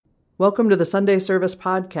Welcome to the Sunday Service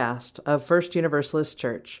podcast of First Universalist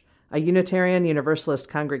Church, a Unitarian Universalist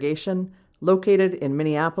congregation located in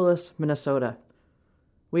Minneapolis, Minnesota.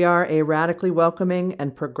 We are a radically welcoming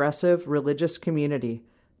and progressive religious community,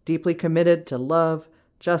 deeply committed to love,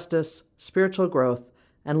 justice, spiritual growth,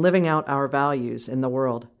 and living out our values in the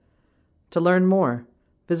world. To learn more,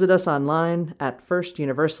 visit us online at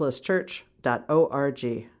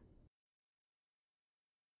firstuniversalistchurch.org.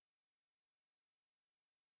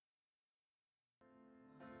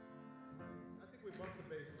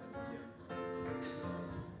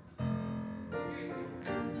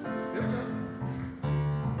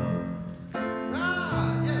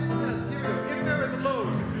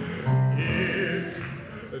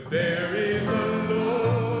 There is a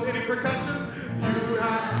load, any percussion you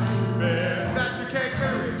have to bear, that you can't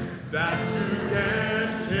carry, that you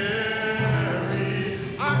can't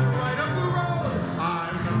carry. I'm right up the road,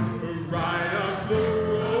 I'm right up the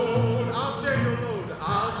road. I'll share your load,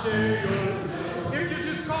 I'll share your load. If you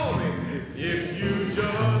just call me, if you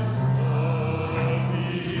just call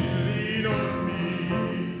me, lean on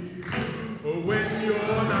me. When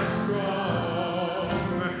you're not strong,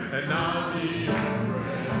 and I'll be your friend.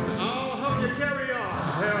 Carry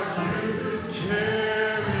on, help you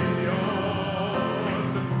carry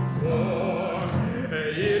on, for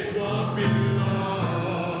it won't be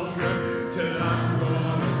long till I'm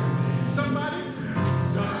gonna need somebody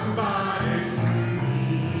to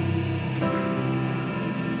lead.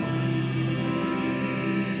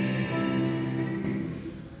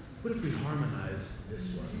 What if we harmonized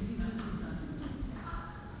this one?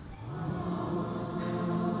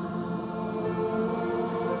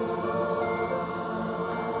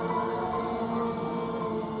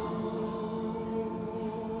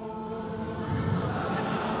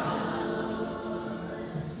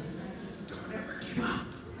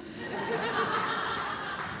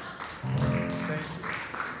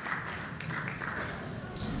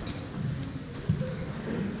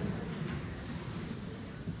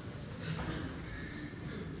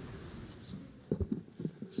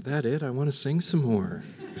 Is that it? I want to sing some more.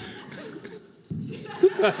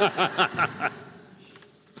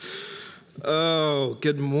 Oh,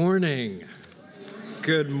 good morning.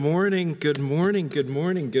 Good morning, good morning, good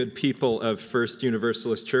morning, good people of First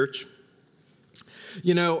Universalist Church.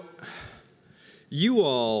 You know, you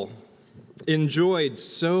all enjoyed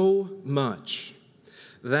so much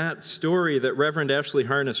that story that Reverend Ashley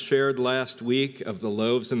Harness shared last week of the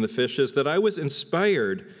loaves and the fishes that I was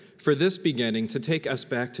inspired for this beginning to take us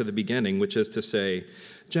back to the beginning, which is to say,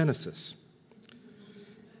 Genesis.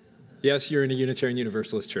 Yes, you're in a Unitarian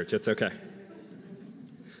Universalist church. It's okay.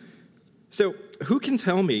 So, who can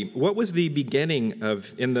tell me what was in the beginning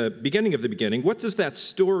of the beginning, what does that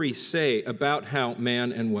story say about how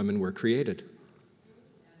man and woman were created?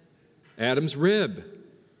 Adam's rib.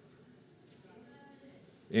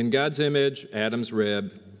 In God's image, Adam's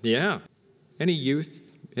rib. Yeah. Any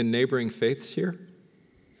youth in neighboring faiths here?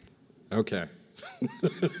 Okay.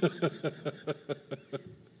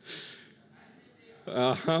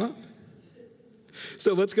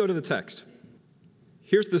 So let's go to the text.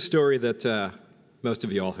 Here's the story that most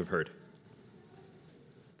of you all have heard.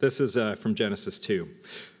 This is from Genesis 2.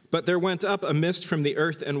 But there went up a mist from the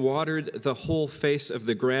earth and watered the whole face of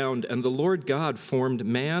the ground, and the Lord God formed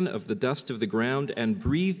man of the dust of the ground and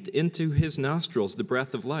breathed into his nostrils the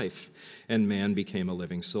breath of life, and man became a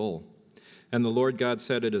living soul. And the Lord God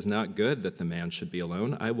said, "It is not good that the man should be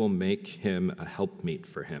alone. I will make him a helpmeet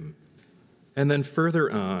for him." And then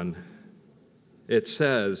further on, it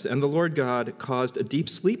says, "And the Lord God caused a deep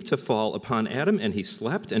sleep to fall upon Adam, and he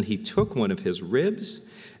slept, and he took one of his ribs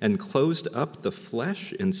and closed up the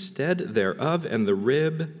flesh instead thereof, and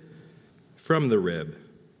from the rib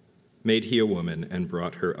made he a woman and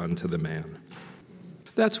brought her unto the man."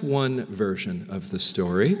 That's one version of the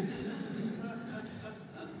story.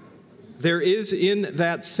 There is in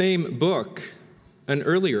that same book an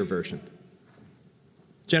earlier version.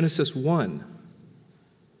 Genesis 1,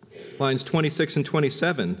 lines 26 and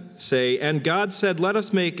 27 say, "And God said, let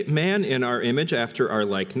us make man in our image after our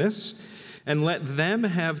likeness, and let them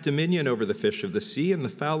have dominion over the fish of the sea and the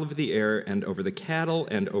fowl of the air and over the cattle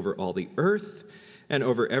and over all the earth and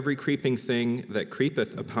over every creeping thing that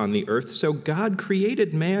creepeth upon the earth. So God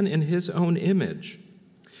created man in his own image.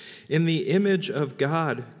 In the image of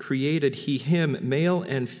God created he him, male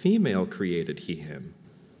and female created he him.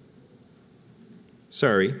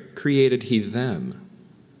 Created he them.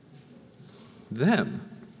 Them.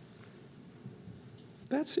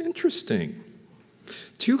 That's interesting.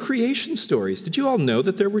 2 creation stories. Did you all know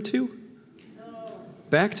that there were 2? No.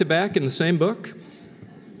 Back to back in the same book?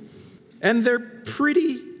 And they're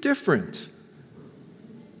pretty different.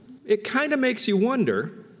 It kind of makes you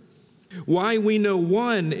wonder why we know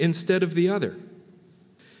one instead of the other.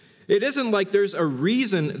 It isn't like there's a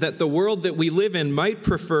reason that the world that we live in might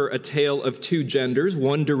prefer a tale of two genders,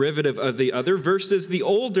 one derivative of the other, versus the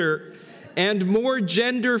older and more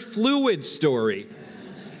gender-fluid story,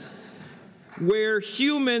 where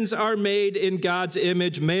humans are made in God's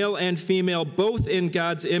image, male and female, both in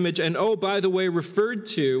God's image, and oh, by the way, referred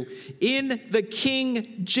to in the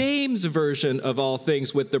King James Version of all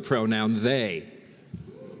things with the pronoun they.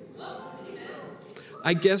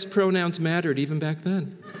 I guess pronouns mattered even back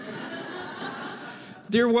then.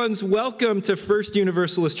 Dear ones, welcome to First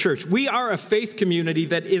Universalist Church. We are a faith community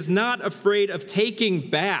that is not afraid of taking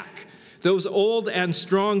back those old and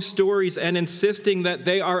strong stories and insisting that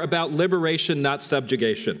they are about liberation, not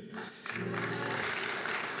subjugation.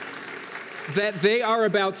 That they are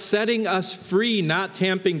about setting us free, not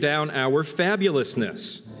tamping down our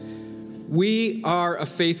fabulousness. We are a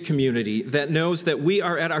faith community that knows that we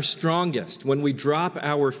are at our strongest when we drop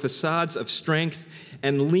our facades of strength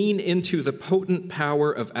and lean into the potent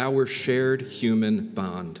power of our shared human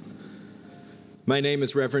bond. My name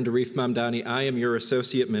is Reverend Arif Mamdani. I am your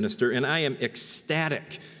associate minister, and I am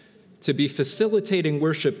ecstatic to be facilitating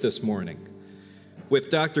worship this morning with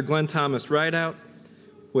Dr. Glen Thomas Rideout,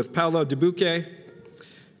 with Paolo Dubuque,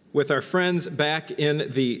 with our friends back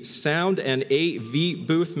in the sound and AV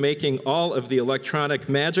booth making all of the electronic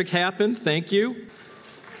magic happen. Thank you.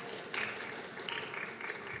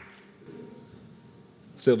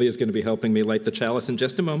 Sylvia's going to be helping me light the chalice in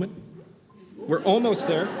just a moment. We're almost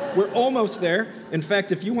there. We're almost there. In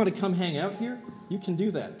fact, if you want to come hang out here, you can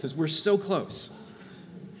do that because we're so close.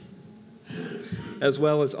 As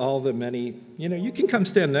well as all the many, you can come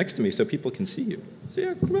stand next to me so people can see you. So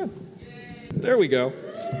yeah, come on. There we go.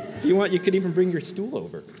 If you want, you could even bring your stool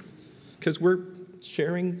over because we're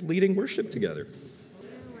sharing leading worship together.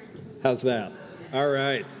 How's that? All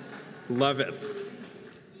right. Love it.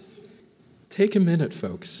 Take a minute,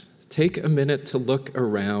 folks. Take a minute to look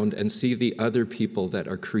around and see the other people that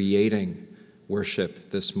are creating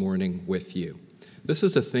worship this morning with you. This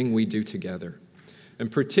is a thing we do together.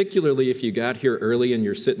 And particularly if you got here early and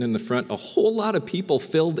you're sitting in the front, a whole lot of people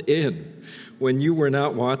filled in when you were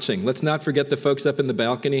not watching. Let's not forget the folks up in the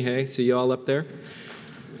balcony. Hey, see you all up there?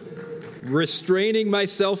 Restraining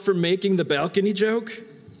myself from making the balcony joke?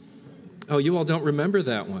 Oh, you all don't remember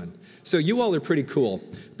that one. So you all are pretty cool,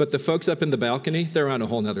 but the folks up in the balcony, they're on a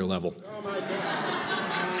whole nother level. Oh my God.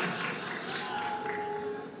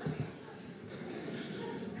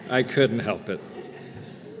 I couldn't help it.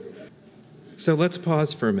 So let's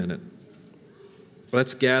pause for a minute.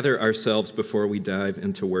 Let's gather ourselves before we dive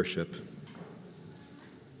into worship.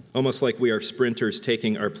 Almost like we are sprinters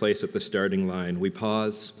taking our place at the starting line. We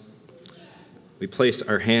pause. We place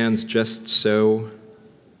our hands just so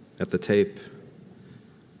at the tape.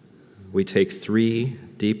 We take 3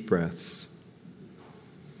 deep breaths.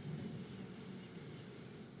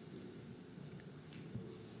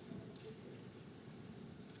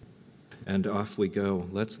 And off we go.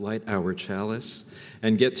 Let's light our chalice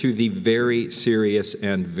and get to the very serious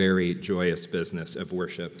and very joyous business of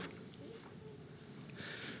worship.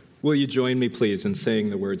 Will you join me, please, in saying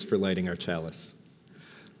the words for lighting our chalice?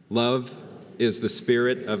 Love is the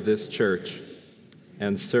spirit of this church,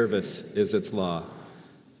 and service is its law.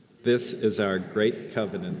 This is our great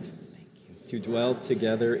covenant, to dwell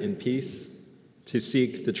together in peace, to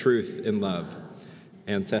seek the truth in love,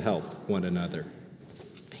 and to help one another.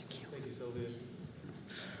 Thank you. Thank you, Sylvia.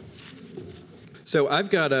 So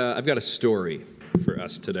I've got a story for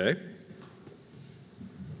us today.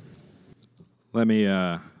 Let me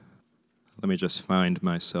just find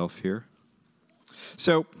myself here.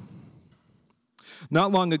 So,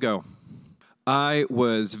 not long ago, I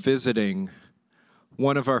was visiting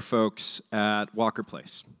one of our folks at Walker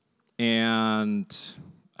Place. And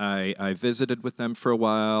I visited with them for a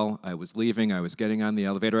while. I was leaving. I was getting on the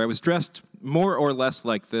elevator. I was dressed more or less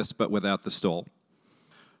like this, but without the stole.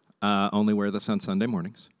 Only wear this on Sunday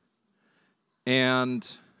mornings.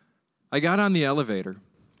 And I got on the elevator.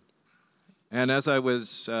 And as I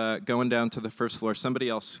was going down to the first floor, somebody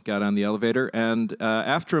else got on the elevator. And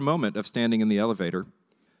after a moment of standing in the elevator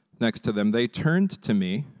next to them, they turned to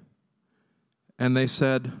me and they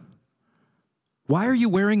said, "Why are you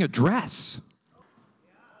wearing a dress?"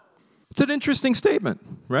 It's an interesting statement,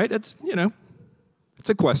 right? It's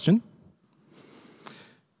a question.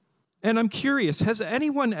 And I'm curious, has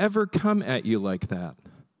anyone ever come at you like that?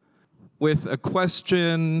 With a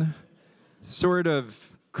question, sort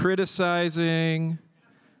of criticizing?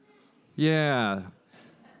 Yeah.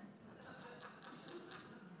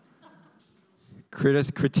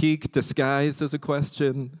 Critique disguised as a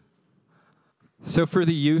question. So for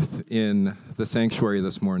the youth in the sanctuary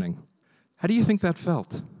this morning, how do you think that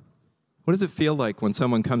felt? What does it feel like when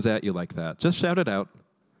someone comes at you like that? Just shout it out.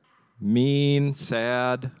 Mean,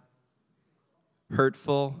 sad,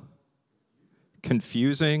 hurtful,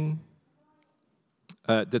 confusing.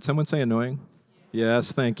 Did someone say annoying?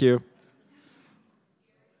 Yes, thank you.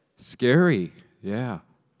 Scary, yeah.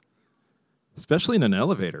 Especially in an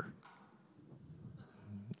elevator.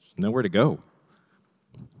 There's nowhere to go.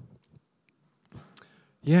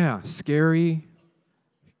 Yeah, scary,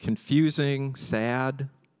 confusing, sad.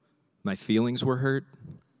 My feelings were hurt.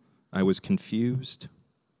 I was confused.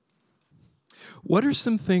 What are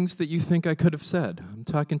some things that you think I could have said? I'm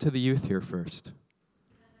talking to the youth here first.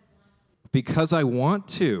 Because I want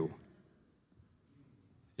to.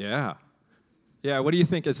 Yeah. Yeah, what do you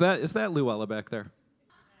think? Is that Luella back there?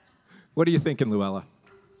 What are you thinking, Luella?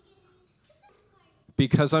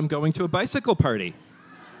 Because I'm going to a bicycle party.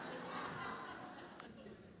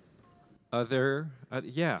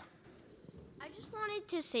 Yeah. I just wanted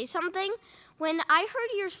to say something. When I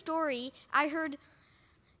heard your story, I heard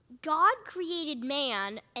God created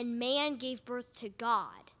man and man gave birth to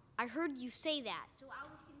God. I heard you say that, so I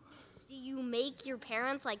was confused. Do you make your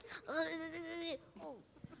parents like, oh,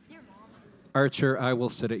 your mom? Archer, I will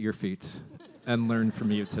sit at your feet and learn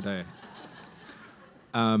from you today.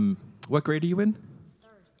 What grade are you in? Third.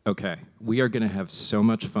 Okay. We are going to have so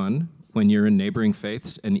much fun when you're in neighboring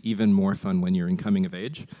faiths, and even more fun when you're in coming of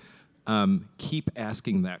age. Keep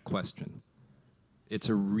asking that question. It's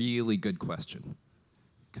a really good question.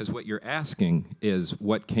 Because what you're asking is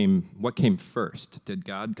what came first? Did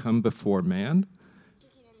God come before man?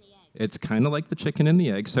 Chicken and the egg. It's kind of like the chicken and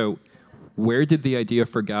the egg. So where did the idea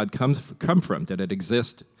for God come from? Did it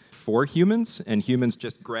exist for humans, and humans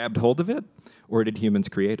just grabbed hold of it? Or did humans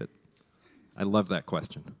create it? I love that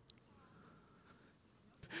question.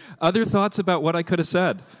 Other thoughts about what I could have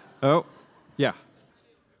said? Oh, yeah.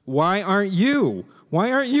 Why aren't you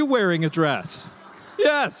wearing a dress?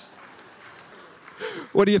 Yes.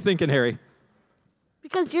 What are you thinking, Harry?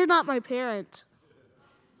 Because you're not my parent.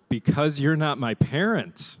 Because you're not my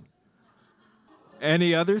parent.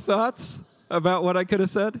 Any other thoughts about what I could have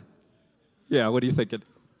said? Yeah, what are you thinking?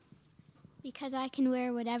 Because I can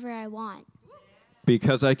wear whatever I want.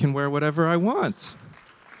 Because I can wear whatever I want.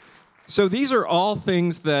 So these are all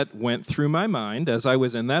things that went through my mind as I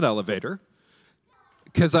was in that elevator.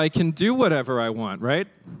 Because I can do whatever I want, right?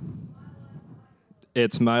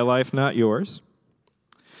 It's my life, not yours.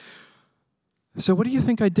 So what do you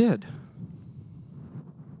think I did?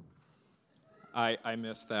 I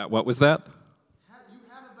missed that. What was that? You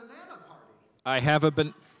had a banana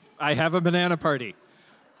party. I have a banana party.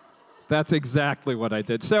 That's exactly what I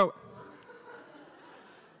did. So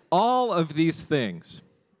all of these things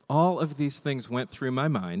went through my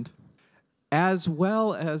mind, as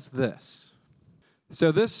well as this.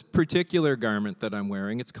 So this particular garment that I'm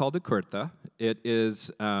wearing, it's called a kurta. It is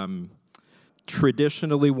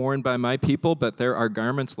traditionally worn by my people, but there are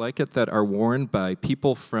garments like it that are worn by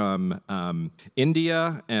people from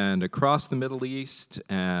India and across the Middle East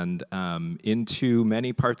and into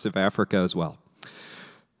many parts of Africa as well.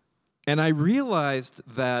 And I realized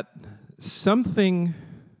that something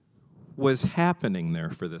was happening there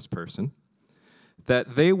for this person,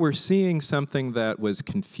 that they were seeing something that was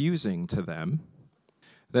confusing to them,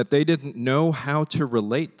 that they didn't know how to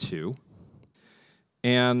relate to,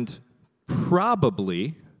 and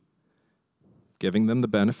probably, giving them the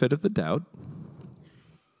benefit of the doubt,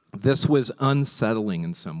 this was unsettling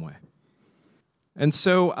in some way. And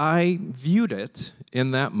so I viewed it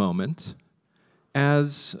in that moment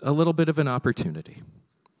as a little bit of an opportunity.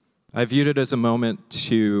 I viewed it as a moment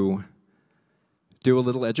to do a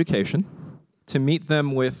little education, to meet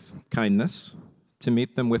them with kindness, to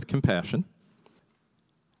meet them with compassion.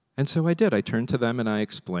 And so I did. I turned to them and I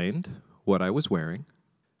explained what I was wearing.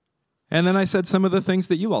 And then I said some of the things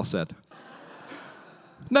that you all said.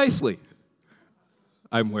 Nicely.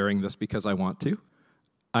 I'm wearing this because I want to.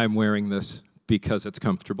 I'm wearing this because it's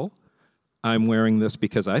comfortable. I'm wearing this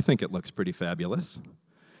because I think it looks pretty fabulous.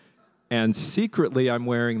 And secretly, I'm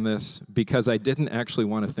wearing this because I didn't actually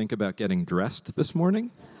want to think about getting dressed this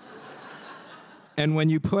morning. And when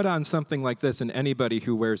you put on something like this, and anybody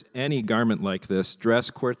who wears any garment like this,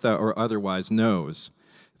 dress, kurta, or otherwise, knows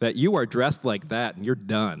that you are dressed like that and you're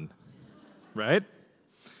done, right?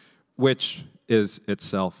 Which is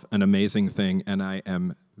itself an amazing thing, and I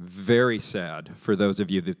am very sad for those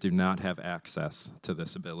of you that do not have access to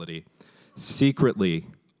this ability. Secretly,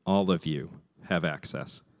 all of you have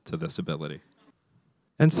access to this ability.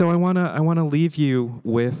 And so I want to leave you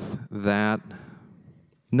with that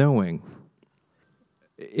knowing.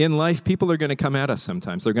 In life, people are going to come at us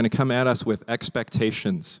sometimes. They're going to come at us with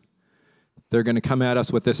expectations. They're going to come at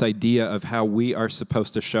us with this idea of how we are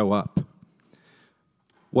supposed to show up.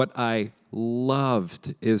 What I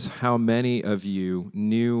loved is how many of you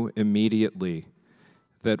knew immediately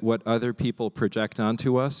that what other people project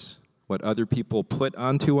onto us, what other people put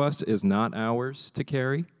onto us, is not ours to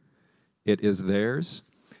carry. It is theirs.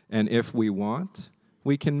 And if we want,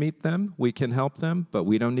 we can meet them, we can help them, but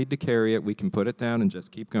we don't need to carry it. We can put it down and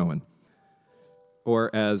just keep going. Or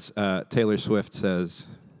as Taylor Swift says,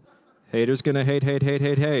 haters gonna hate, hate, hate,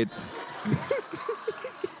 hate, hate.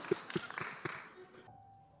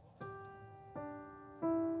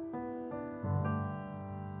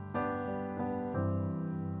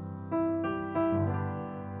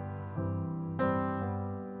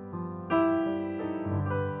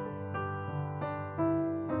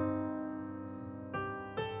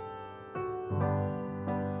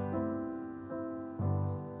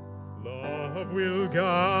 Love will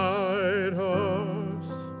guide us.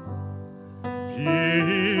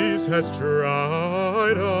 Peace has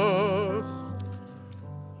tried us.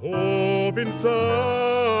 Hope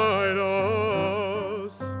inside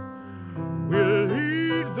us will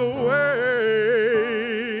lead the way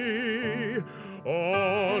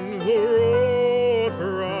on the road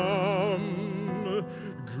from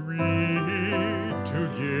greed to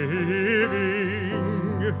giving.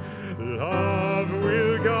 Love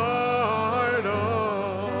will guide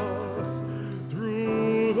us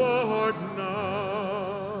through the hard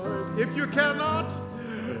night. If you cannot,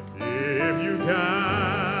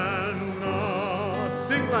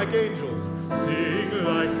 sing like angels, sing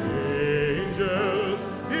like angels.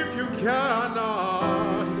 If you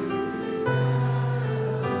cannot,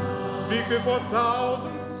 speak before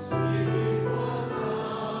thousands.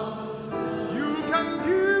 You can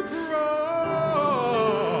give from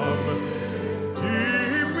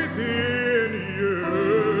deep within you.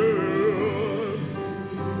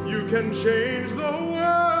 You can change the world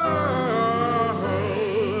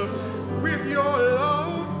with your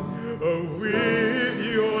love, with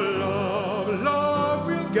your love. Love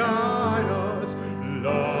will guide us.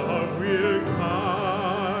 Love will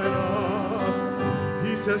guide us.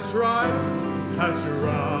 He says, tried us, has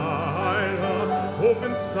tried us. Hope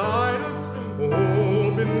inside us,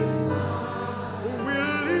 hope inside.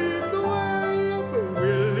 We'll lead the way,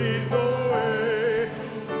 we'll lead the way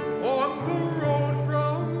on the road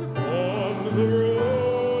from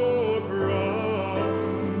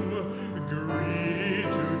greed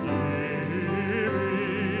to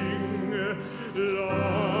giving.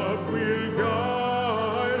 Love will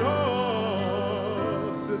guide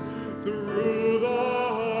us through the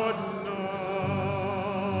hard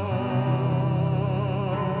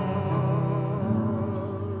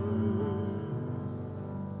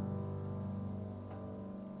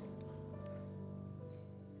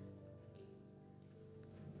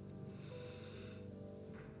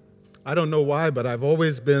I don't know why, but I've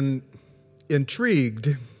always been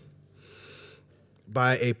intrigued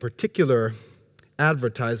by a particular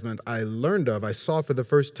advertisement I learned of. I saw for the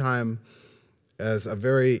first time as a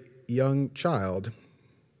very young child,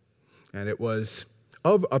 and it was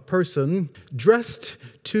of a person dressed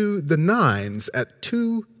to the nines at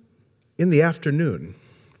 2 in the afternoon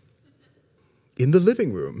in the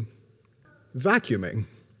living room, vacuuming,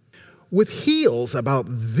 with heels about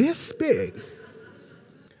this big.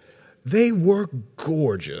 They were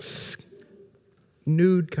gorgeous.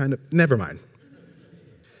 Nude kind of, never mind.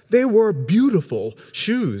 They were beautiful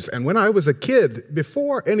shoes. And when I was a kid,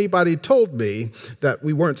 before anybody told me that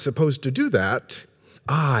we weren't supposed to do that,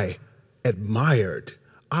 I admired,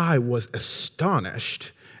 I was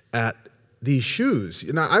astonished at these shoes.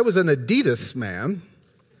 You know, I was an Adidas man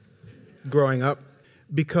growing up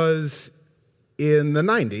because in the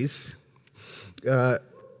 90s,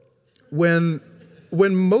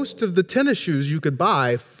 when most of the tennis shoes you could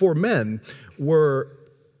buy for men were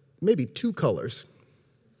maybe 2 colors,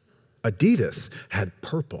 Adidas had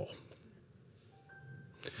purple.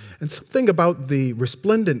 And something about the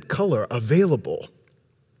resplendent color available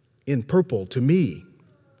in purple to me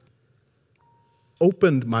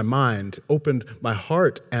opened my mind, opened my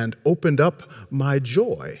heart, and opened up my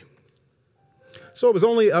joy. So it was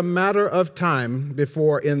only a matter of time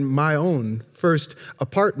before, in my own first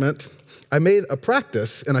apartment, I made a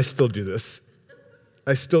practice, and I still do this.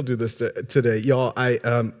 I still do this today. Y'all,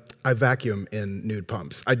 I vacuum in nude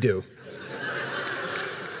pumps. I do.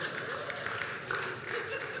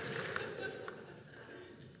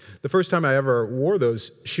 The first time I ever wore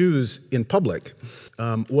those shoes in public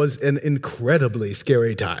was an incredibly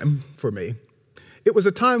scary time for me. It was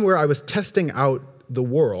a time where I was testing out the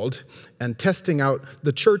world and testing out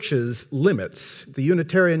the church's limits. The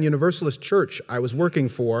Unitarian Universalist Church I was working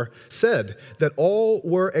for said that all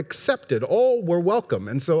were accepted, all were welcome.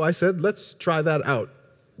 And so I said, let's try that out.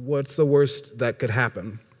 What's the worst that could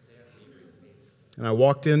happen? And I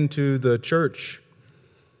walked into the church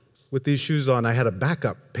with these shoes on. I had a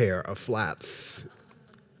backup pair of flats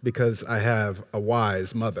because I have a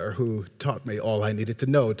wise mother who taught me all I needed to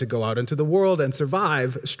know to go out into the world and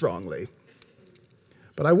survive strongly.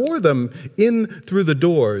 But I wore them in through the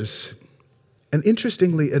doors, and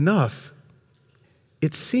interestingly enough,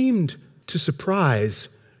 it seemed to surprise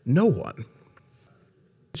no one.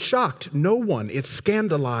 It shocked no one. It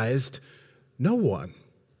scandalized no one.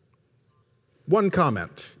 One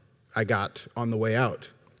comment I got on the way out: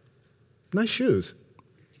 nice shoes.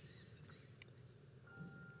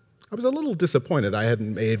 I was a little disappointed I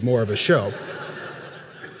hadn't made more of a show.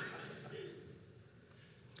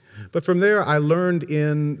 But from there, I learned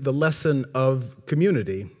in the lesson of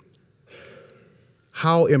community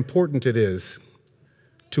how important it is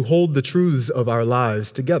to hold the truths of our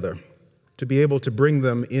lives together, to be able to bring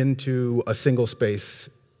them into a single space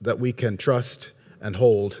that we can trust and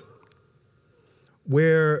hold,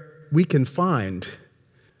 where we can find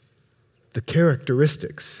the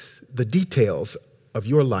characteristics, the details of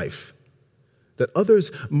your life that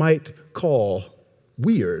others might call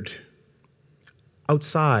weird,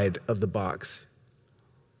 outside of the box.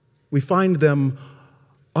 We find them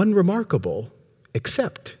unremarkable,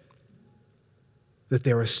 except that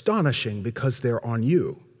they're astonishing because they're on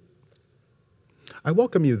you. I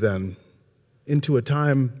welcome you then into a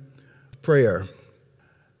time of prayer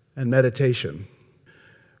and meditation.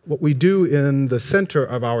 What we do in the center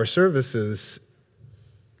of our services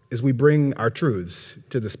is we bring our truths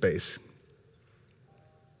to the space.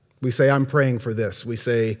 We say, I'm praying for this. We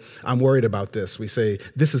say, I'm worried about this. We say,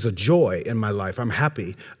 this is a joy in my life. I'm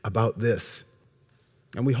happy about this.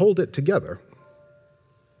 And we hold it together.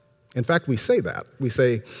 In fact, we say that. We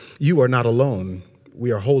say, you are not alone.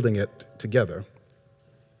 We are holding it together.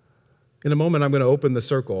 In a moment, I'm going to open the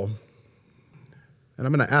circle, and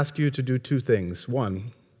I'm going to ask you to do two things.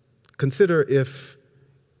 One, consider if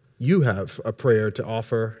you have a prayer to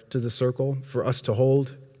offer to the circle for us to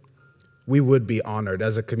hold. We would be honored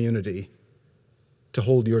as a community to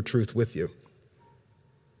hold your truth with you.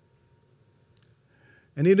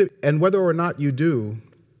 And whether or not you do,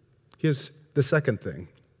 here's the second thing.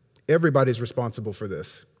 Everybody's responsible for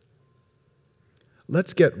this.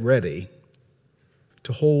 Let's get ready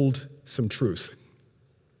to hold some truth,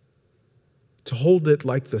 to hold it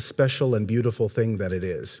like the special and beautiful thing that it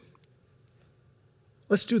is.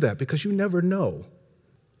 Let's do that, because you never know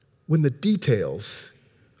when the details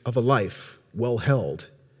of a life well held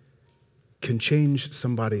can change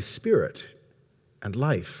somebody's spirit and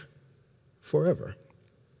life forever.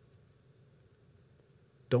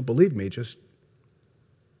 Don't believe me, just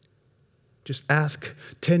ask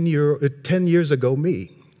 10 years ago me.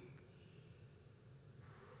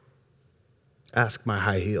 Ask my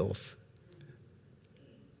high heels.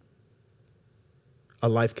 A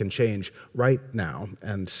life can change right now.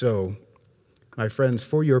 And so, my friends,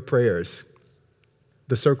 for your prayers,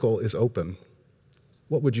 the circle is open.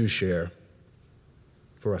 What would you share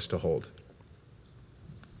for us to hold?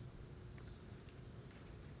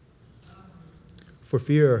 For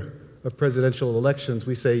fear of presidential elections,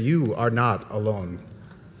 we say, you are not alone.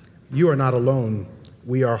 You are not alone.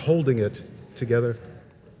 We are holding it together.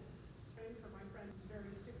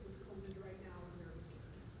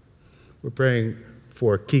 We're praying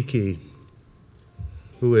for Kiki,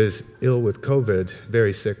 who is ill with COVID,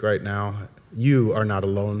 very sick right now. You are not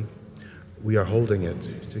alone. We are holding it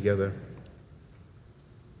together.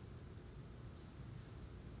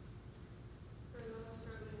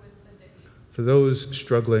 For those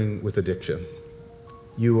struggling with addiction,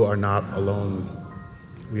 you are not alone.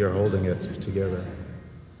 We are holding it together.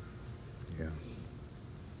 Yeah.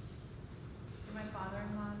 My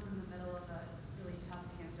father-in-law's in the middle of a really tough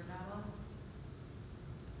cancer battle.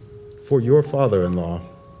 For your father-in-law,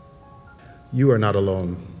 you are not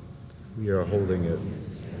alone. We are holding it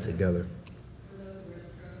together.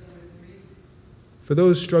 For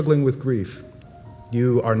those struggling with grief,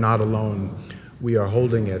 you are not alone. We are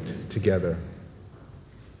holding it together.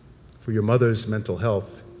 For your mother's mental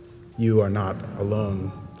health, you are not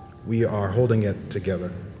alone. We are holding it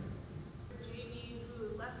together. For Jamie,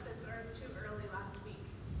 who left this earth too early last week.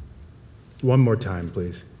 One more time,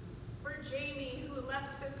 please. For Jamie, who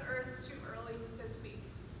left this earth too early this week.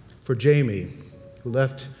 For Jamie, who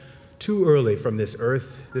left too early from this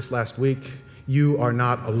earth this last week, you are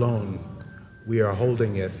not alone. We are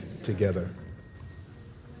holding it together.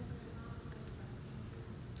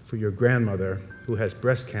 for your grandmother who has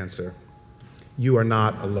breast cancer. You are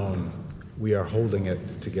not alone. We are holding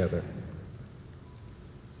it together.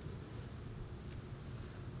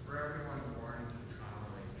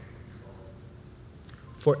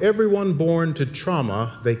 For everyone born to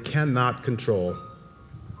trauma, they cannot control.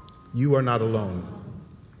 You are not alone.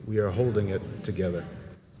 We are holding it together.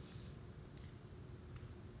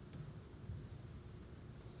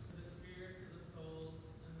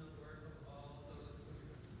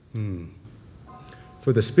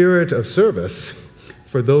 For the spirit of service,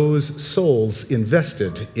 for those souls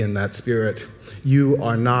invested in that spirit, you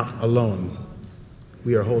are not alone.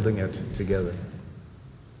 We are holding it together.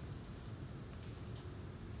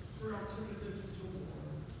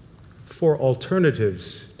 For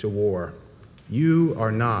alternatives to war, you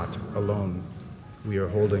are not alone. We are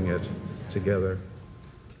holding it together.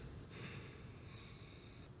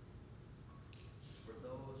 For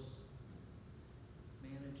those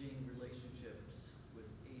managing relationships with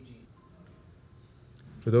aging.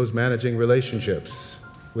 For those managing relationships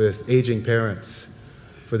with aging parents,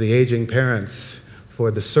 for the aging parents,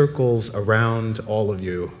 for the circles around all of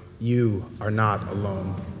you, you are not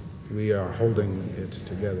alone. We are holding it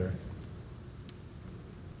together.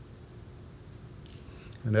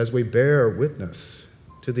 And as we bear witness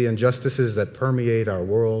to the injustices that permeate our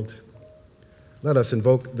world, let us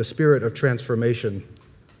invoke the spirit of transformation.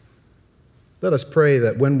 Let us pray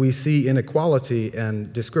that when we see inequality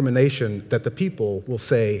and discrimination, that the people will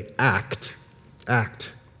say, act,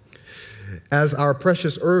 act. As our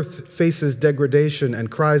precious earth faces degradation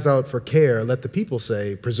and cries out for care, let the people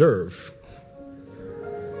say, preserve.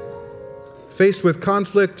 Faced with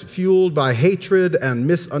conflict fueled by hatred and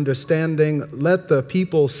misunderstanding, let the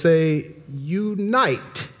people say,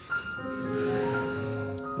 unite.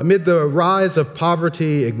 Amid the rise of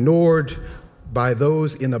poverty ignored by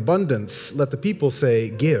those in abundance, let the people say,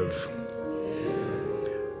 give.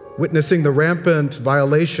 Witnessing the rampant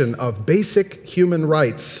violation of basic human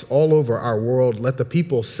rights all over our world, let the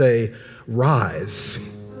people say, rise.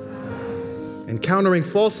 Encountering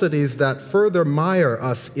falsities that further mire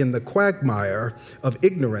us in the quagmire of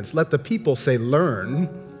ignorance, let the people say, learn.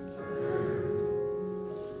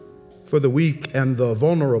 For the weak and the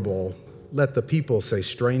vulnerable, let the people say,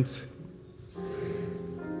 strength.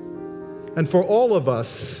 And for all of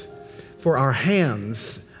us, for our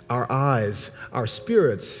hands, our eyes, our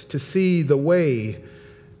spirits to see the way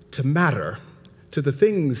to matter, to the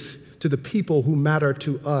things, to the people who matter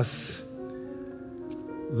to us,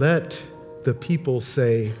 let the people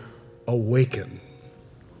say, awaken.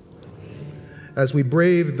 As we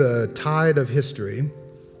brave the tide of history,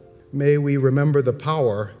 may we remember the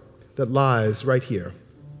power that lies right here,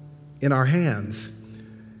 in our hands,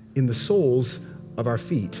 in the soles of our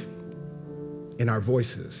feet, in our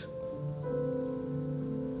voices.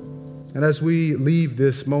 And as we leave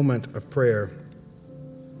this moment of prayer,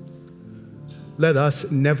 let us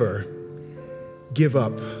never give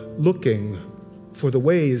up looking for the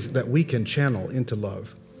ways that we can channel into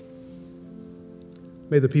love.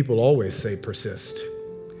 May the people always say persist.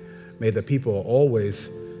 May the people always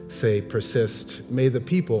say persist. May the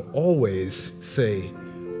people always say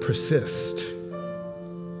persist.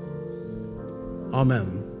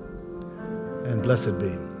 Amen. And blessed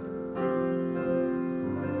be.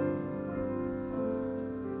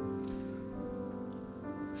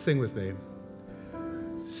 Sing with me.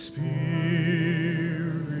 Spirit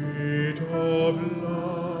of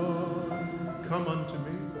love, come unto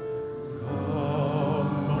me.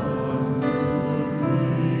 Come unto me.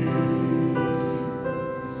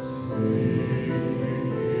 Sing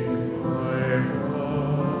my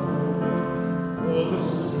heart, all the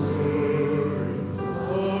stories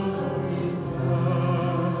of compassion,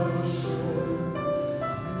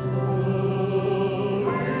 blowing the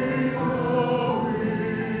wind,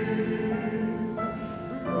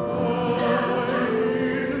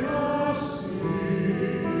 rising the sea.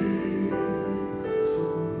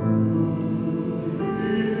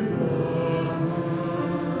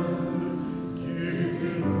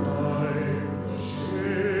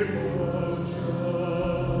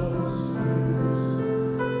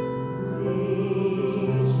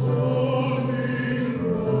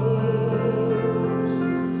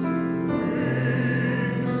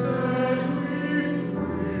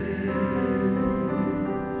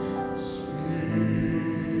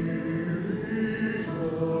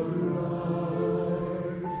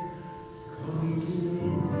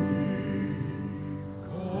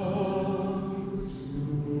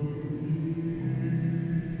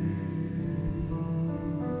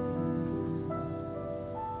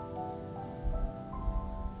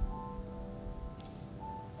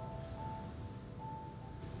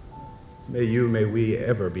 may we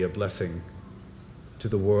ever be a blessing to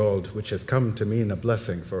the world, which has come to mean a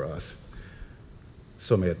blessing for us.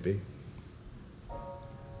 So may it be.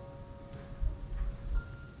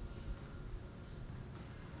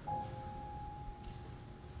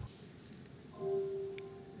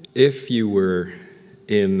 If you were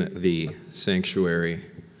in the sanctuary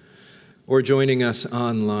or joining us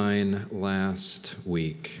online last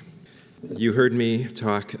week, you heard me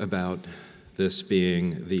talk about this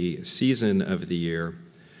being the season of the year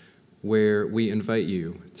where we invite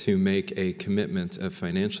you to make a commitment of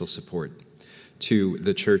financial support to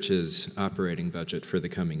the church's operating budget for the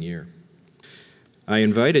coming year. I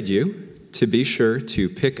invited you to be sure to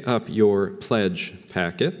pick up your pledge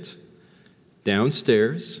packet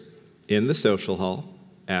downstairs in the social hall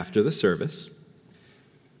after the service.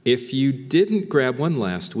 If you didn't grab one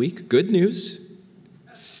last week, good news,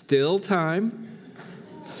 still time,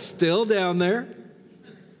 still down there.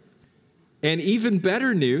 And even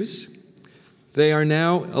better news, they are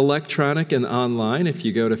now electronic and online. If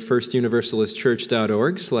you go to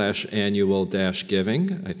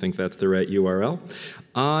firstuniversalistchurch.org/annual-giving, I think that's the right URL,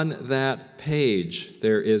 on that page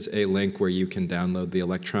there is a link where you can download the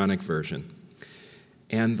electronic version.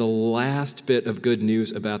 And the last bit of good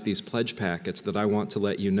news about these pledge packets that I want to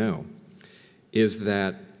let you know is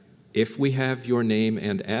that if we have your name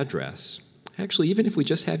and address, actually, even if we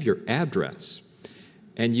just have your address,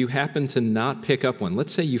 and you happen to not pick up one,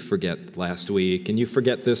 let's say you forget last week, and you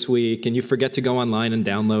forget this week, and you forget to go online and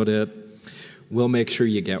download it, we'll make sure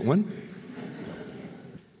you get one.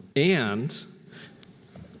 And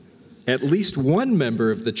at least one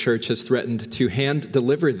member of the church has threatened to hand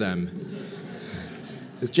deliver them.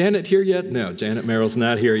 Is Janet here yet? No, Janet Merrill's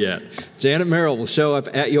not here yet. Janet Merrill will show up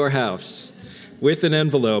at your house with an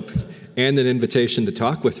envelope and an invitation to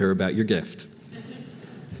talk with her about your gift.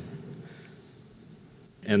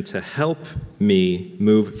 And to help me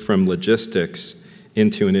move from logistics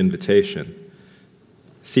into an invitation,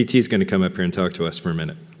 CT is going to come up here and talk to us for a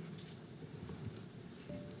minute.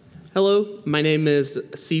 Hello, my name is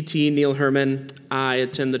CT Neal-Herman. I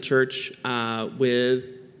attend the church with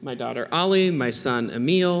my daughter Ollie, my son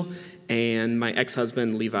Emil, and my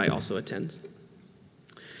ex-husband Levi also attends.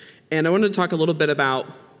 And I wanted to talk a little bit about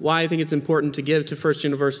why I think it's important to give to First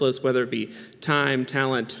Universalists, whether it be time,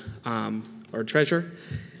 talent, or treasure.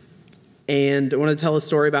 And I want to tell a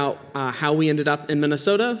story about how we ended up in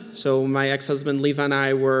Minnesota. So my ex-husband Levi and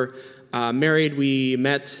I were married. We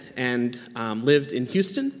met and lived in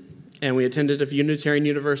Houston, and we attended a Unitarian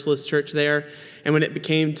Universalist church there. And when it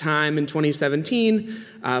became time in 2017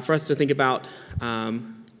 for us to think about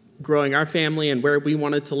growing our family and where we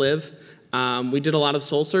wanted to live, we did a lot of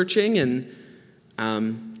soul searching and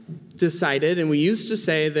decided, and we used to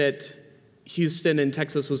say that Houston and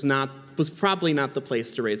Texas was probably not the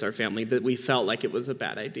place to raise our family, that we felt like it was a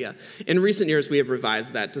bad idea. In recent years, we have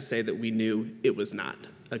revised that to say that we knew it was not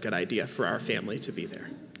a good idea for our family to be there.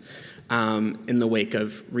 In the wake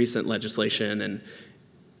of recent legislation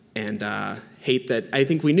and hate that I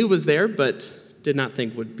think we knew was there, but did not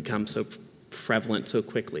think would become so prevalent so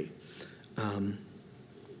quickly.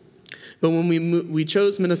 But when we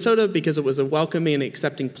chose Minnesota because it was a welcoming and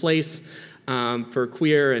accepting place for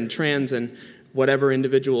queer and trans and whatever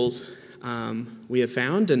individuals we have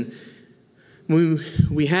found. And when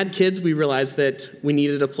we had kids, we realized that we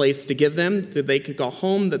needed a place to give them, that they could go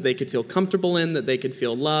home, that they could feel comfortable in, that they could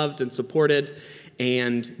feel loved and supported.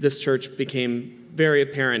 And this church became very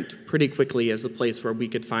apparent pretty quickly as a place where we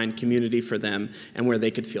could find community for them and where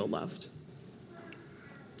they could feel loved.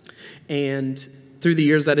 And through the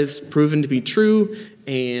years, that has proven to be true,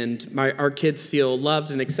 and our kids feel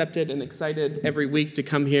loved and accepted and excited every week to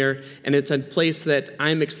come here, and it's a place that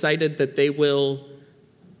I'm excited that they will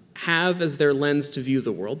have as their lens to view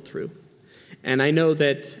the world through. And I know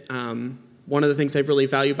that one of the things I really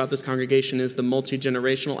value about this congregation is the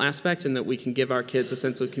multi-generational aspect, and that we can give our kids a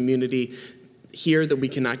sense of community here that we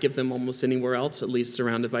cannot give them almost anywhere else, at least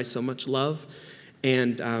surrounded by so much love.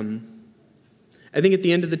 And I think at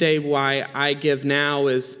the end of the day, why I give now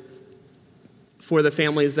is for the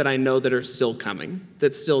families that I know that are still coming,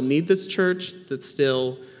 that still need this church, that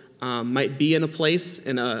still might be in a place,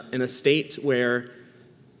 in a state where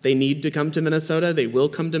they need to come to Minnesota. They will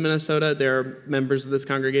come to Minnesota. There are members of this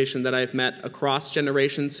congregation that I've met across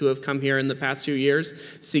generations who have come here in the past few years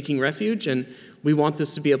seeking refuge, and we want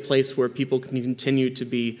this to be a place where people can continue to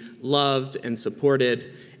be loved and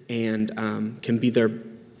supported and can be their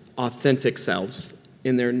authentic selves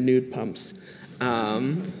in their nude pumps,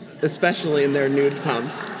 especially in their nude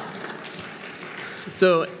pumps.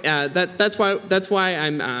 So that's why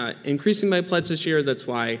I'm increasing my pledge this year. That's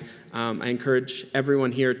why I encourage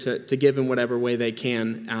everyone here to give in whatever way they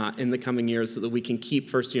can in the coming years so that we can keep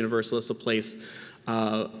First Universalist a place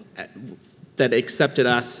that accepted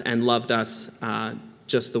us and loved us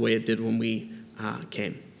just the way it did when we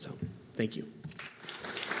came. So, thank you.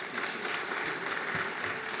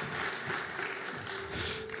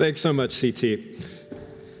 Thanks so much, CT.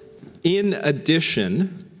 In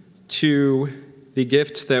addition to the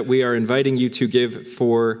gifts that we are inviting you to give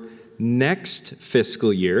for next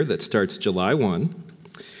fiscal year that starts July 1,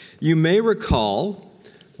 you may recall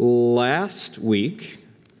last week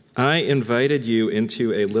I invited you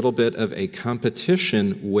into a little bit of a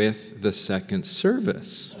competition with the second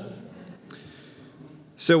service.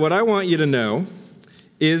 So what I want you to know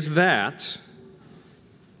is that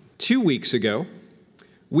 2 weeks ago,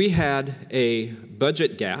 we had a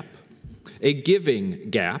budget gap, a giving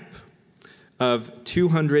gap of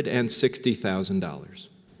 $260,000.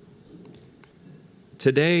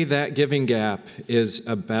 Today, that giving gap is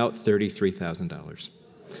about $33,000.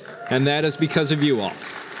 And that is because of you all.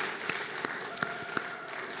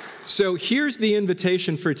 So here's the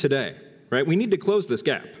invitation for today, right? We need to close this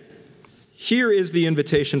gap. Here is the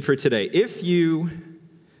invitation for today. If you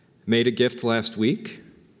made a gift last week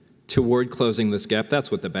toward closing this gap, that's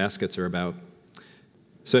what the baskets are about.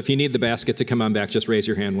 So if you need the basket to come on back, just raise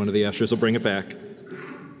your hand. One of the ushers will bring it back.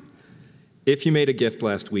 If you made a gift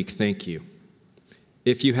last week, thank you.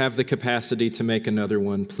 If you have the capacity to make another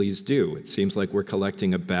one, please do. It seems like we're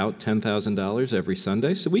collecting about $10,000 every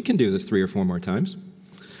Sunday, so we can do this 3 or 4 more times.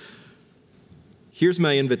 Here's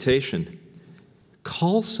my invitation.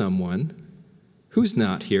 Call someone who's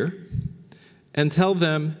not here and tell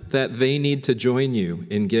them that they need to join you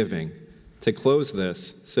in giving to close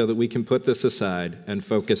this so that we can put this aside and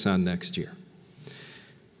focus on next year.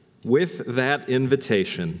 With that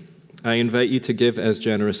invitation, I invite you to give as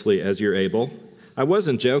generously as you're able. I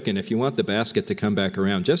wasn't joking. If you want the basket to come back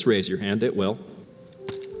around, just raise your hand. It will.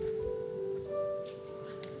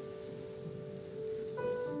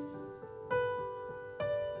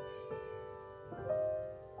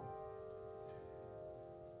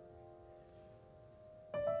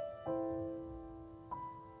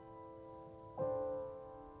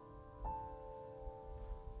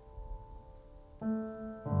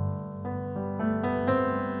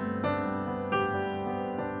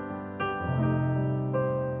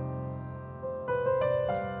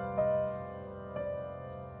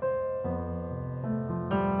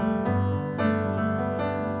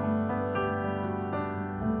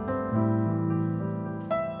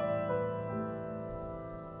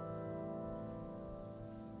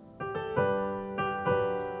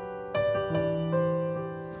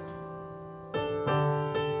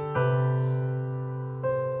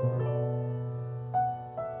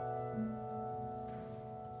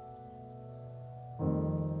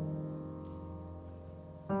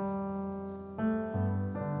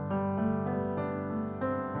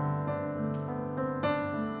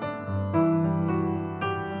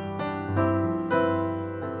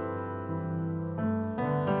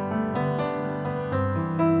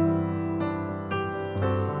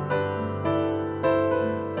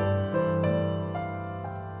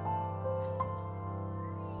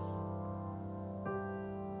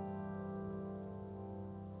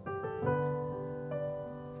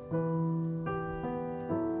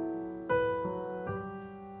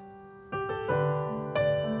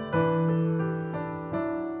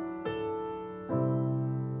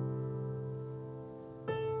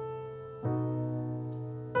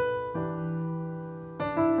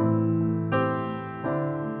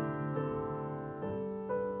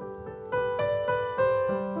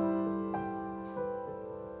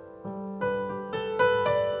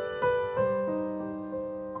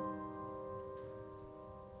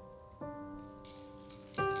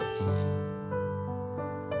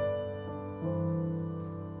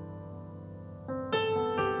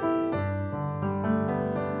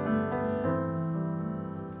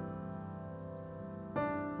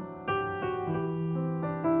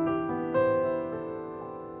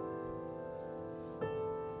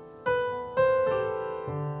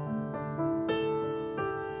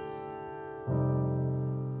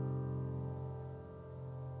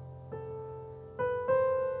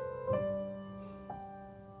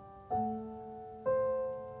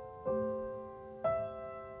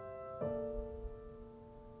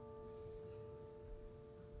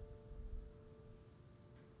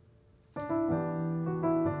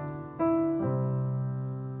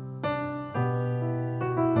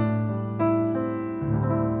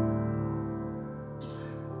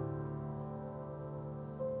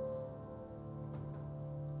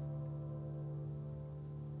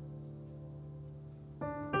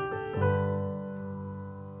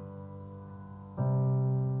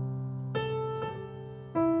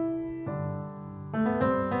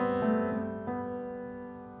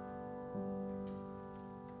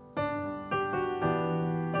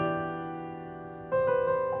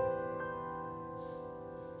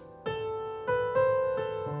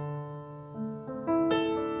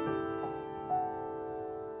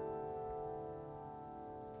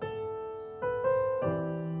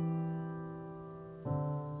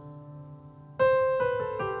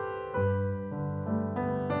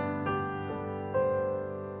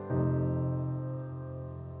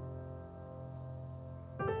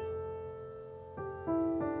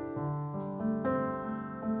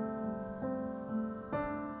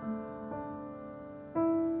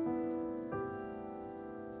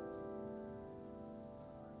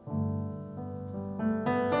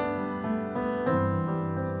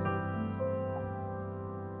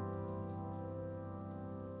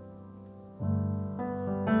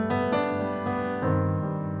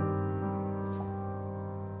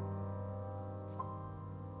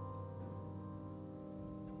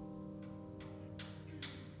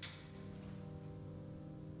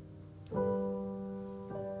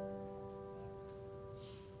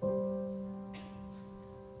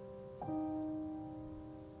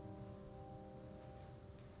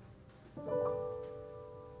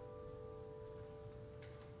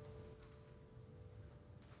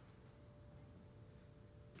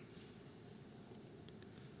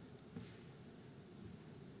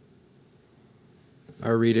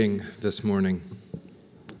 Our reading this morning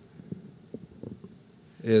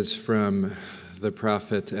is from the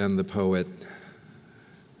prophet and the poet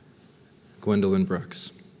Gwendolyn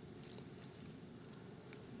Brooks.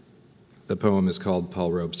 The poem is called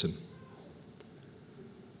Paul Robeson.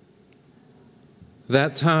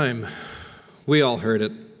 That time, we all heard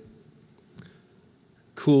it,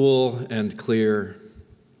 cool and clear,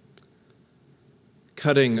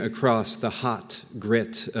 cutting across the hot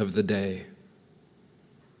grit of the day.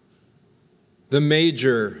 The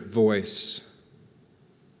major voice,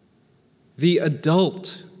 the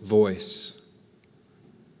adult voice,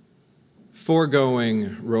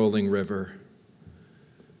 foregoing rolling river,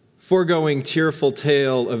 foregoing tearful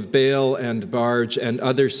tale of bale and barge and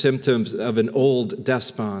other symptoms of an old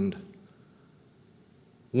despond,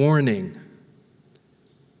 warning,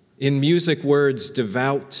 in music words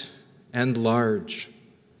devout and large,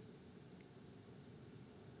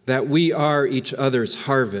 that we are each other's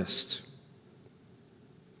harvest.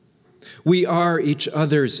 We are each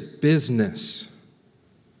other's business.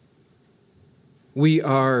 We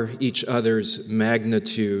are each other's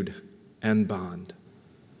magnitude and bond.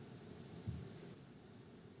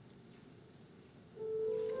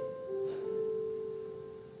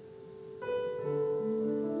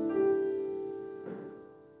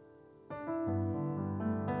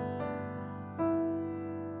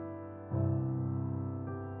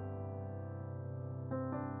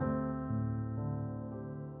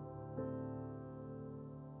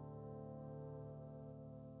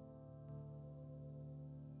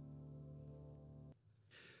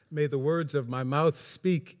 May the words of my mouth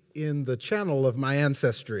speak in the channel of my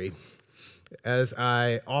ancestry as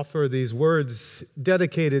I offer these words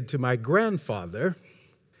dedicated to my grandfather,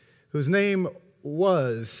 whose name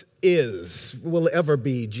will ever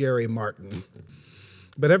be Jerry Martin.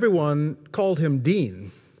 But everyone called him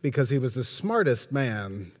Dean because he was the smartest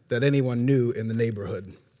man that anyone knew in the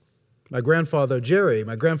neighborhood. My grandfather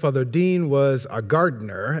Dean was a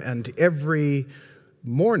gardener, and every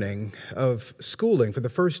morning of schooling, for the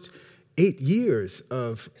first 8 years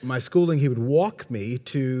of my schooling, he would walk me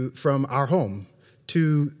from our home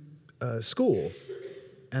to school.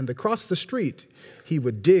 And across the street, he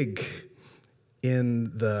would dig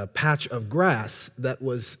in the patch of grass that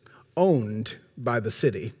was owned by the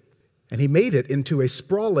city. And he made it into a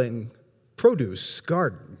sprawling produce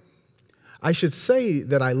garden. I should say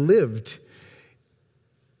that I lived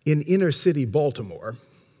in inner city Baltimore,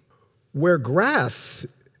 where grass,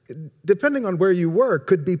 depending on where you were,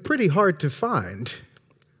 could be pretty hard to find.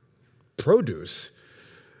 Produce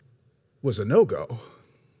was a no-go.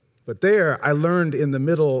 But there, I learned in the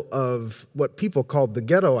middle of what people called the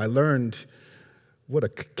ghetto, I learned what a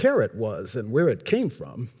carrot was and where it came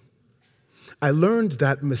from. I learned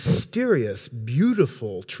that mysterious,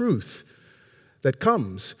 beautiful truth that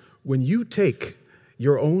comes when you take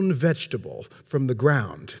your own vegetable from the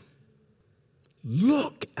ground.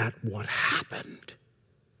 Look at what happened.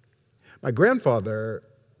 My grandfather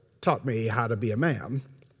taught me how to be a man.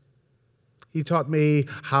 He taught me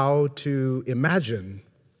how to imagine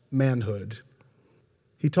manhood.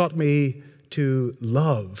 He taught me to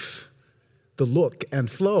love the look and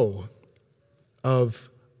flow of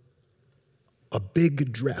a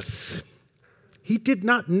big dress. He did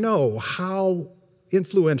not know how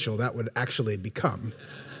influential that would actually become.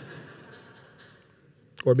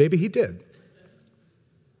 Or maybe he did.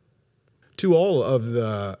 To all of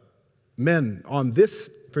the men on this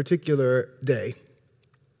particular day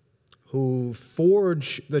who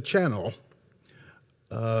forge the channel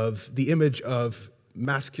of the image of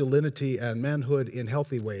masculinity and manhood in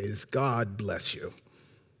healthy ways, God bless you.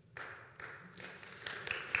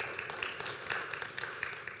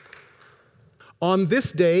 On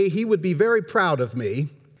this day, he would be very proud of me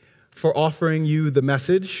for offering you the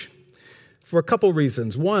message for a couple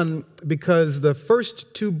reasons. One, because the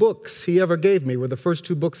first 2 books he ever gave me were the first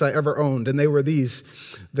 2 books I ever owned, and they were these.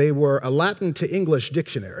 They were a Latin to English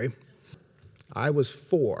dictionary. I was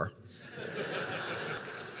 4.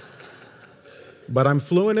 But I'm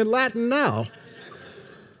fluent in Latin now.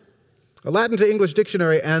 A Latin to English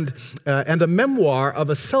dictionary and a memoir of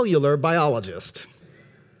a cellular biologist.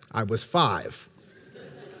 I was 5.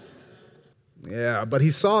 Yeah, but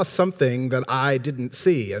he saw something that I didn't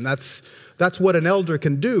see, and that's what an elder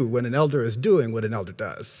can do when an elder is doing what an elder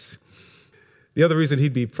does. The other reason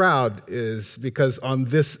he'd be proud is because on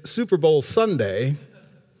this Super Bowl Sunday,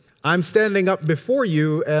 I'm standing up before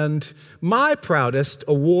you, and my proudest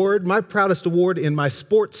award in my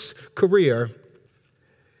sports career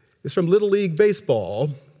is from Little League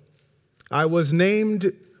Baseball. I was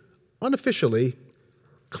named unofficially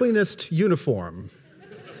cleanest uniform.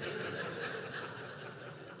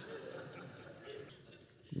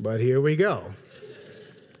 But here we go.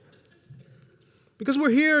 Because we're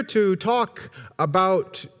here to talk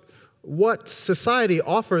about what society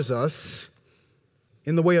offers us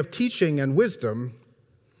in the way of teaching and wisdom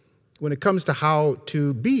when it comes to how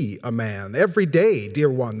to be a man. Every day, dear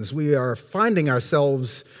ones, we are finding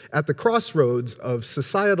ourselves at the crossroads of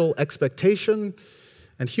societal expectation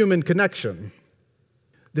and human connection.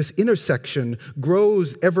 This intersection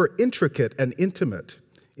grows ever intricate and intimate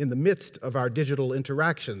in the midst of our digital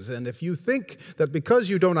interactions. And if you think that because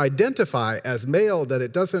you don't identify as male that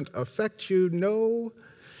it doesn't affect you, know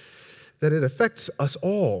that it affects us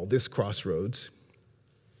all, this crossroads.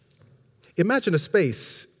 Imagine a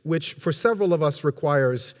space which for several of us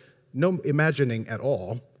requires no imagining at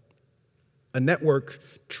all, a network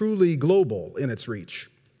truly global in its reach,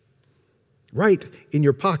 right in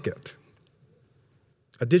your pocket.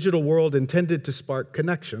 A digital world intended to spark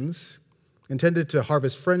connections, intended to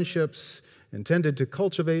harvest friendships, intended to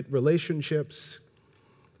cultivate relationships.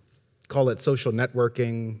 Call it social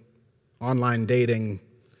networking, online dating.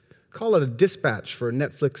 Call it a dispatch for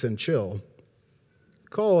Netflix and chill.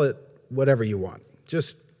 Call it whatever you want.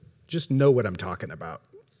 Just know what I'm talking about.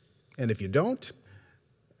 And if you don't,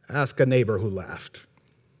 ask a neighbor who laughed.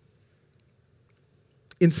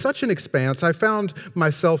 In such an expanse, I found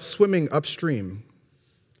myself swimming upstream,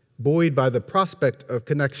 buoyed by the prospect of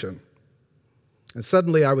connection. And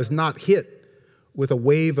suddenly I was not hit with a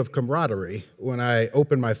wave of camaraderie when I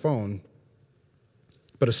opened my phone,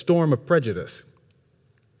 but a storm of prejudice.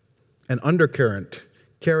 An undercurrent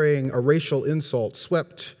carrying a racial insult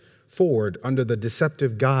swept forward under the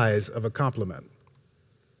deceptive guise of a compliment.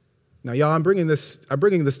 Now, y'all, I'm bringing this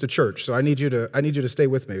to church, so I need you to stay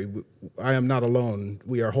with me. I am not alone.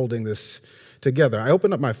 We are holding this together. I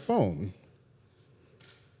opened up my phone,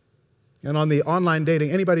 and on the online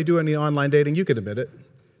dating, anybody do any online dating? You can admit it.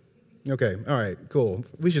 Okay, all right, cool.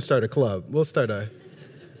 We should start a club. We'll start a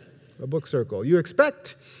book circle. You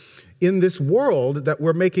expect in this world that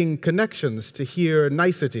we're making connections to hear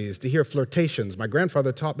niceties, to hear flirtations. My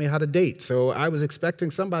grandfather taught me how to date, so I was expecting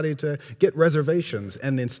somebody to get reservations,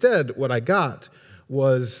 and instead what I got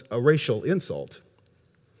was a racial insult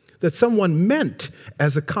that someone meant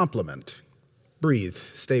as a compliment. Breathe,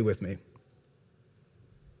 stay with me.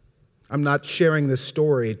 I'm not sharing this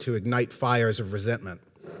story to ignite fires of resentment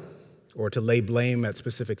or to lay blame at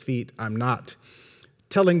specific feet. I'm not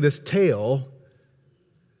telling this tale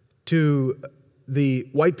to the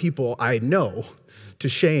white people I know to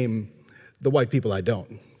shame the white people I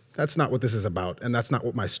don't. That's not what this is about, and that's not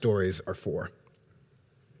what my stories are for.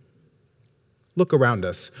 Look around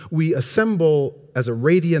us. We assemble as a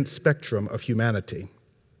radiant spectrum of humanity.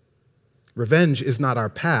 Revenge is not our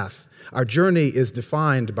path. Our journey is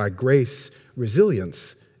defined by grace,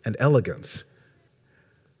 resilience, and elegance.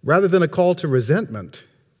 Rather than a call to resentment,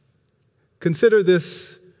 consider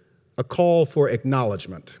this a call for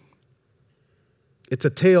acknowledgement. It's a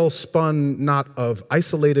tale spun not of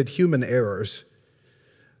isolated human errors,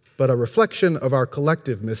 but a reflection of our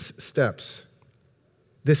collective missteps.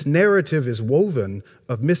 This narrative is woven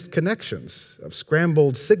of missed connections, of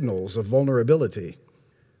scrambled signals of vulnerability.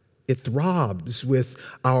 It throbs with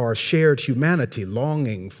our shared humanity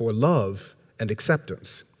longing for love and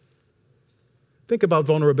acceptance. Think about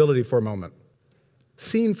vulnerability for a moment.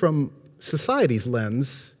 Seen from society's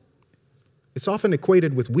lens, it's often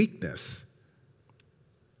equated with weakness.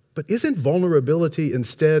 But isn't vulnerability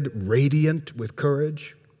instead radiant with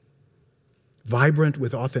courage, vibrant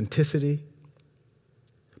with authenticity,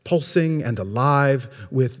 pulsing and alive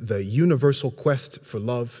with the universal quest for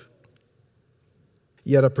love?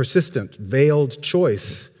 Yet a persistent, veiled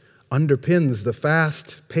choice underpins the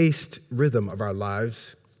fast-paced rhythm of our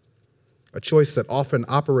lives, a choice that often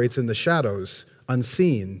operates in the shadows,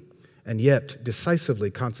 unseen, and yet decisively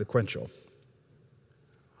consequential.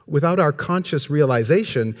 Without our conscious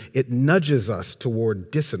realization, it nudges us toward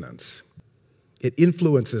dissonance. It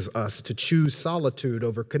influences us to choose solitude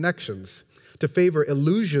over connections, to favor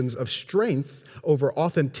illusions of strength over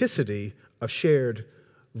authenticity of shared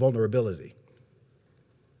vulnerability.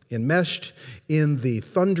 Enmeshed in the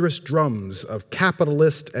thunderous drums of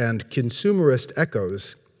capitalist and consumerist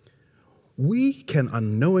echoes, we can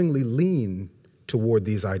unknowingly lean toward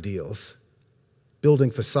these ideals,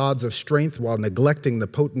 building facades of strength while neglecting the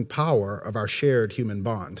potent power of our shared human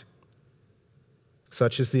bond.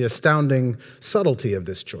 Such is the astounding subtlety of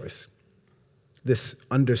this choice, this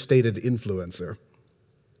understated influencer,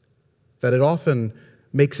 that it often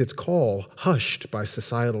makes its call hushed by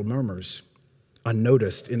societal murmurs,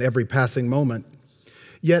 unnoticed in every passing moment,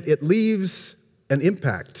 yet it leaves an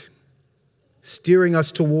impact, steering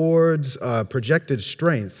us towards a projected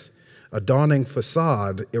strength, a dawning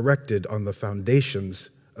facade erected on the foundations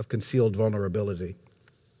of concealed vulnerability.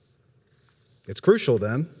 It's crucial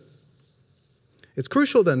then,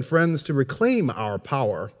 friends, to reclaim our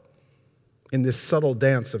power in this subtle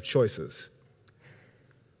dance of choices,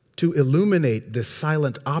 to illuminate this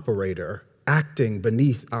silent operator acting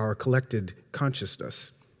beneath our collected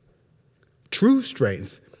consciousness. True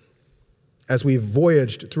strength, as we've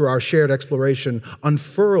voyaged through our shared exploration,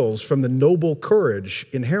 unfurls from the noble courage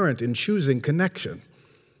inherent in choosing connection,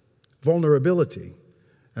 vulnerability,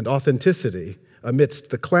 and authenticity amidst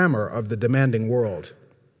the clamor of the demanding world.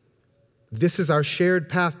 This is our shared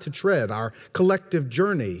path to tread, our collective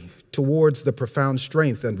journey towards the profound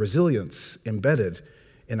strength and resilience embedded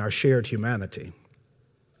in our shared humanity.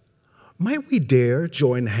 Might we dare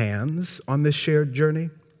join hands on this shared journey?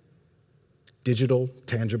 Digital,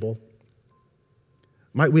 tangible.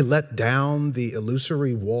 Might we let down the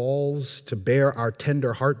illusory walls to bear our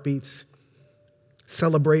tender heartbeats,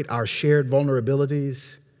 celebrate our shared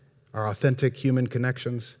vulnerabilities, our authentic human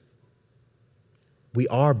connections? We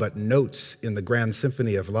are but notes in the grand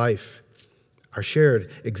symphony of life, our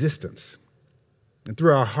shared existence. And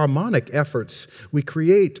through our harmonic efforts, we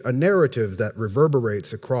create a narrative that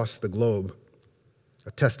reverberates across the globe,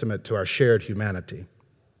 a testament to our shared humanity.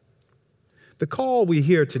 The call we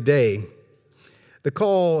hear today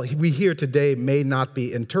may not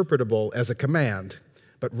be interpretable as a command,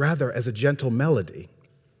 but rather as a gentle melody.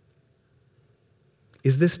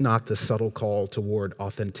 Is this not the subtle call toward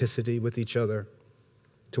authenticity with each other,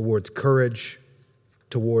 towards courage,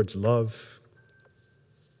 towards love?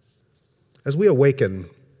 As we awaken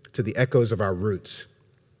to the echoes of our roots,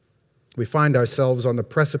 we find ourselves on the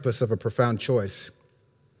precipice of a profound choice.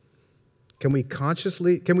 Can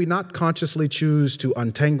we not consciously choose to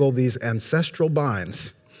untangle these ancestral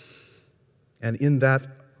binds and in that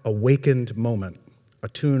awakened moment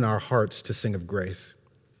attune our hearts to sing of grace?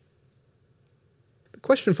 The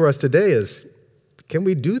question for us today is, can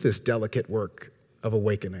we do this delicate work of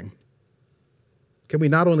awakening? Can we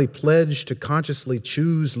not only pledge to consciously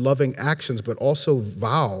choose loving actions, but also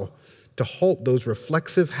vow to halt those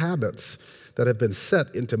reflexive habits that have been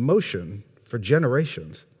set into motion for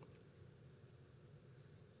generations?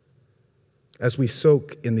 As we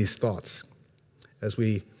soak in these thoughts, as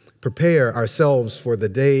we prepare ourselves for the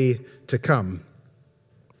day to come,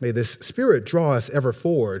 may this Spirit draw us ever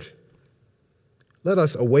forward. Let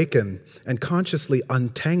us awaken and consciously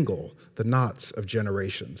untangle the knots of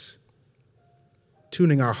generations,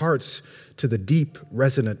 tuning our hearts to the deep,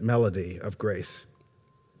 resonant melody of grace.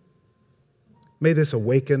 May this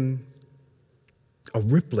awaken a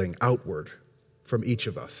rippling outward from each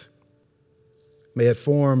of us. May it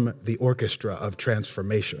form the orchestra of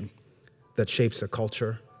transformation that shapes a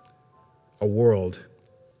culture, a world,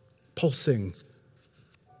 pulsing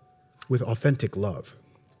with authentic love.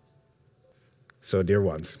 So, dear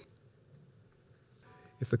ones,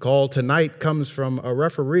 if the call tonight comes from a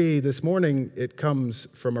referee, this morning it comes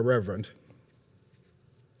from a reverend.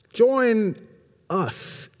 Join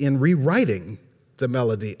us in rewriting the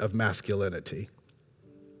melody of masculinity.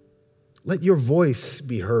 Let your voice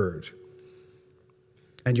be heard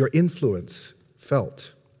and your influence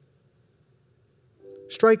felt.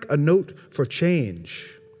 Strike a note for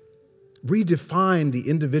change. Redefine the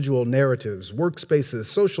individual narratives, workspaces,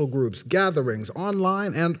 social groups, gatherings,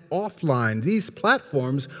 online and offline. These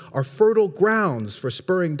platforms are fertile grounds for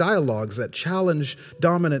spurring dialogues that challenge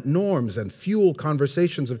dominant norms and fuel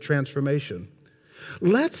conversations of transformation.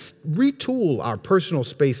 Let's retool our personal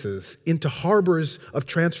spaces into harbors of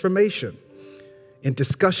transformation, in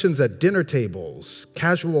discussions at dinner tables,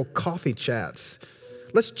 casual coffee chats.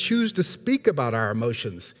 Let's choose to speak about our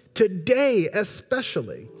emotions, today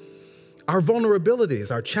especially. Our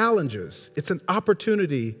vulnerabilities, our challenges. It's an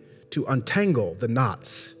opportunity to untangle the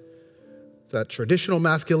knots of traditional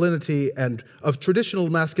masculinity and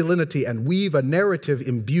weave a narrative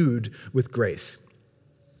imbued with grace.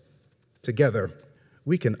 Together,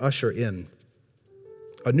 we can usher in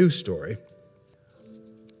a new story,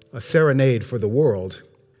 a serenade for the world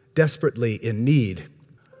desperately in need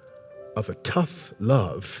of a tough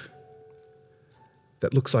love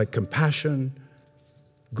that looks like compassion,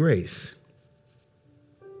 grace.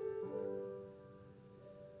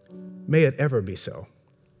 May it ever be so.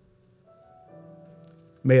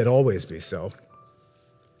 May it always be so.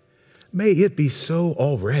 May it be so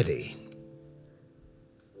already.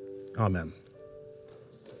 Amen.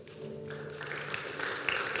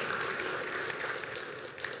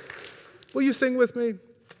 Will you sing with me?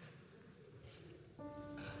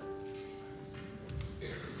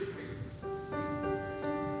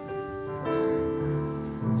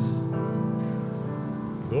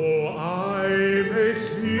 Though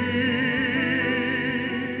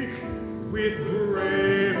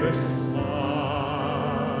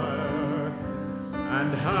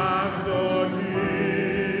and have the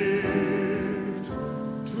gift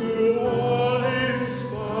to all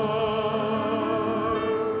inspire,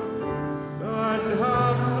 and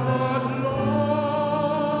have not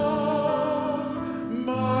love,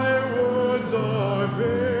 my words are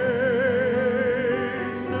vain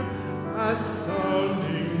as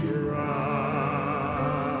sounding brass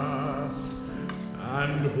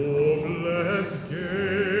and hopeless gain,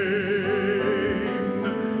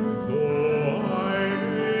 though I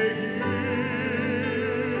may give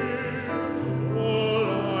all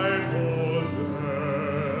I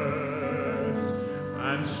possess,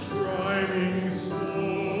 and striving so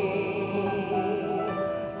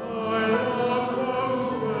I love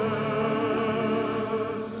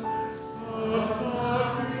confess, but not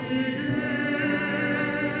begin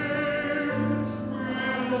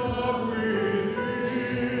with love within,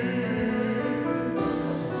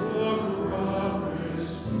 for prophets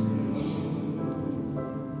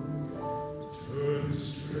turn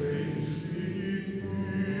strangely thin.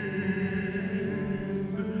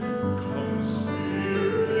 Come,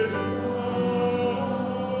 Spirit,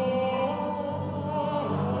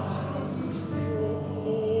 God's control.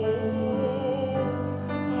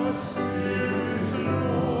 Our spirits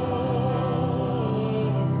long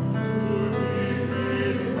to be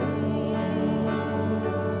made whole.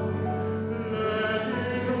 Let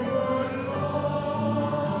inward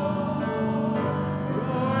love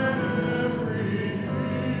guide every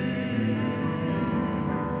deed.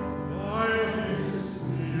 By this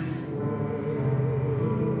we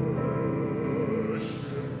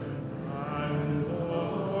worship and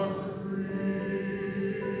are free.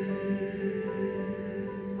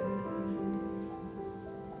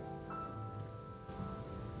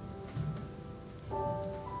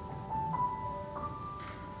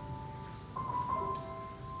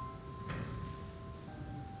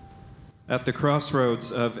 At the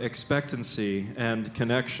crossroads of expectancy and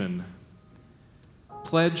connection,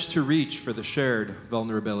 pledge to reach for the shared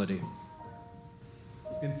vulnerability.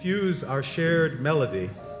 Infuse our shared melody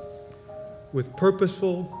with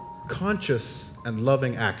purposeful, conscious, and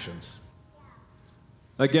loving actions.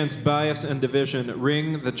 Against bias and division,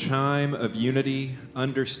 ring the chime of unity,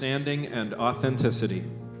 understanding, and authenticity.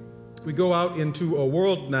 We go out into a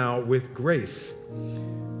world now with grace,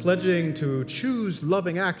 pledging to choose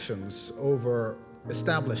loving actions over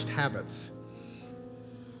established habits.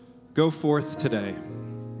 Go forth today.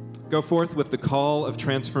 Go forth with the call of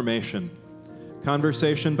transformation,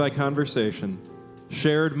 conversation by conversation,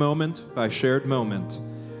 shared moment by shared moment.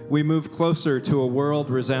 We move closer to a world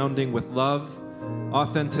resounding with love,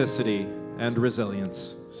 authenticity, and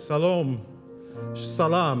resilience. Salom,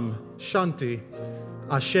 salam, shanti,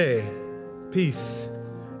 ashe, peace,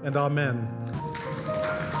 and amen.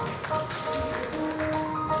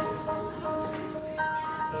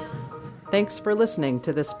 Thanks for listening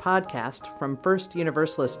to this podcast from First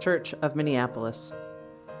Universalist Church of Minneapolis.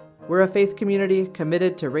 We're a faith community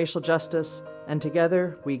committed to racial justice, and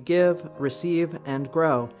together we give, receive, and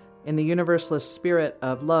grow in the Universalist spirit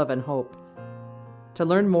of love and hope. To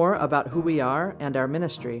learn more about who we are and our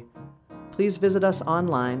ministry, please visit us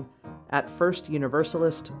online at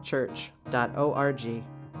firstuniversalistchurch.org.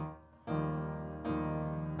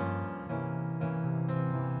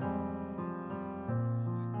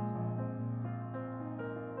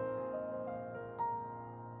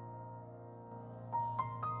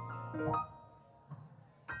 Thank you.